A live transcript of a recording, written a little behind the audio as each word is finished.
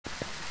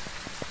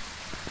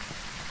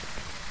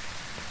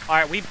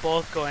Alright, we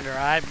both go in there,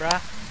 alright,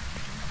 bruh?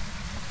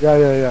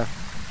 Yeah.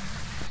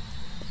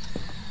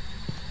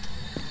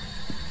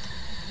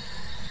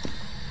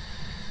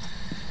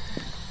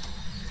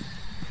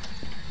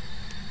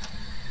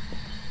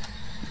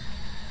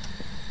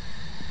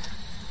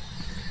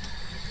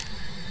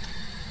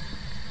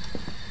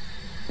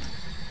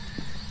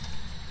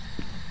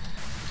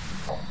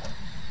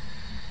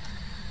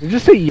 Did you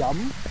just say yum?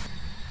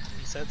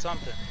 He said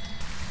something.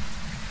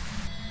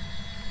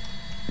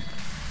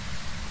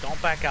 Don't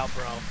back out,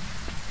 bro.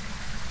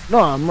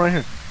 No, I'm right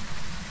here.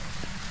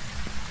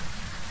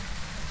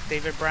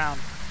 David Brown,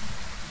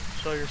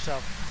 show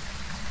yourself.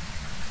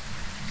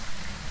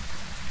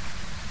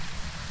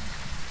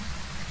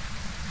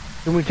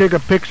 Can we take a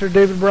picture,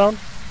 David Brown?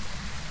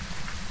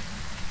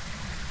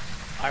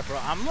 Alright, bro,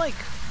 I'm like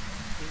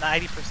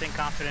 90%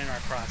 confident in our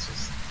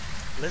process.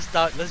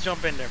 Let's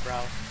jump in there,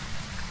 bro.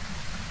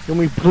 Can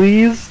we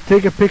please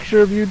take a picture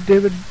of you,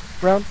 David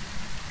Brown?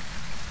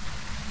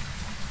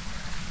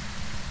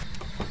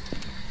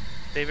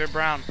 David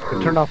Brown.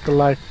 Turn off the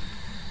lights.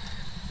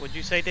 Would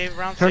you say David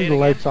Brown? Turn the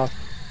lights off.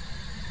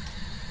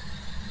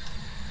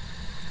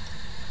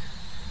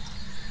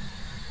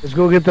 Let's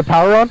go get the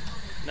power on.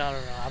 No,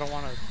 I don't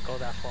want to go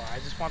that far. I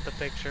just want the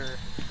picture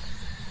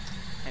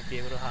and be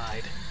able to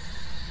hide.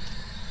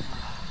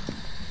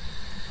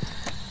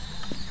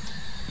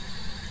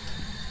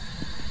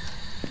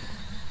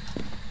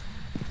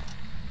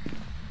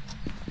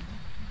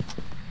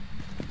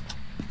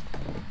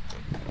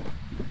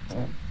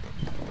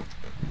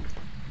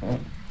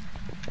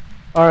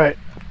 All right.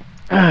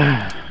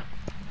 I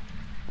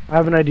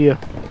have an idea.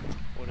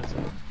 What is it?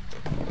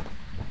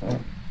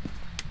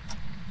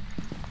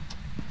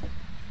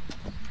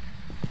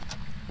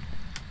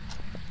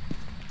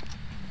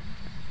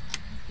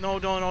 No,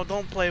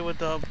 don't play with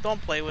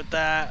don't play with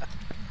that.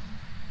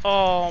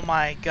 Oh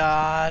my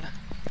god.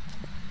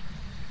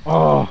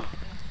 Oh.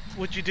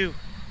 What'd you do?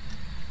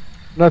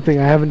 Nothing.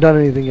 I haven't done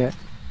anything yet.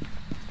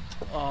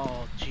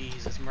 Oh,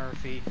 Jesus,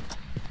 Murphy.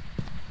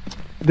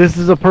 This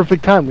is a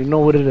perfect time. We know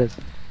what it is.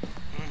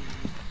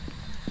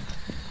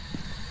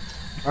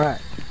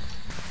 Alright.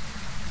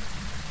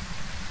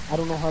 I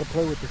don't know how to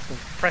play with this thing.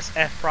 Press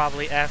F,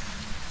 probably F.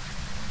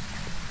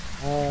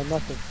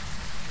 Nothing.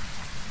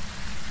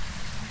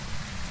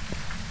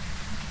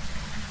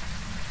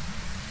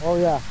 Oh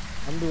yeah,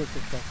 I'm doing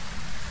some stuff.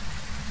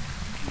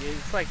 Yeah,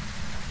 it's like,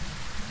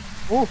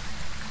 Oh,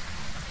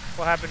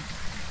 what happened?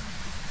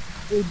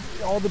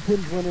 all the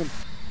pins went in.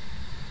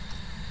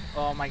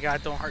 Oh my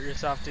god, don't hurt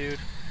yourself, dude.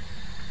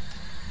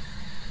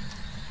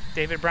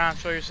 David Brown,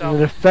 show yourself.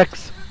 And it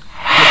affects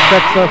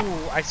us.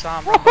 Ooh, I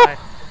saw him run by.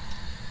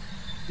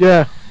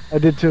 Yeah, I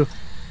did too.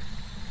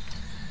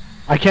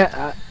 I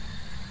can't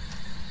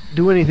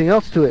do anything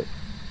else to it.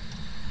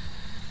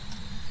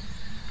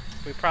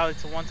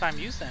 It's a one-time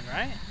use then,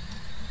 right?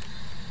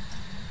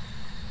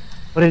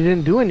 But it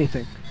didn't do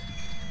anything.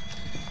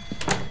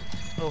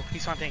 Oh,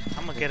 he's hunting.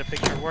 I'm gonna get a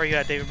picture. Where are you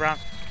at, David Brown?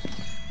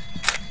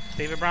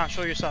 David Brown,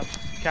 show yourself,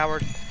 you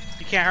coward.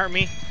 You can't hurt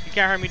me. You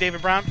can't hurt me,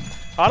 David Brown.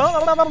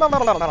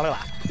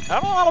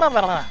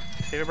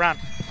 David Brown,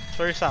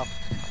 show yourself.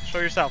 Show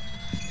yourself.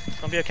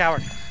 Don't be a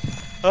coward.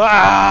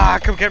 Ah,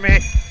 come get me.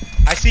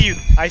 I see you.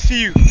 I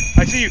see you.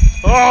 I see you.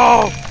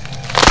 Oh!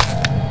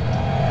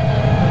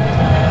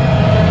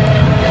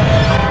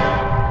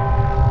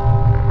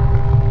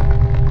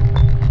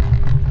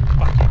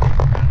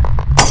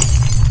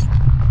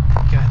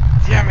 God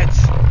damn it.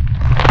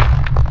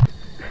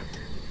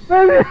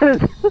 There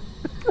it is.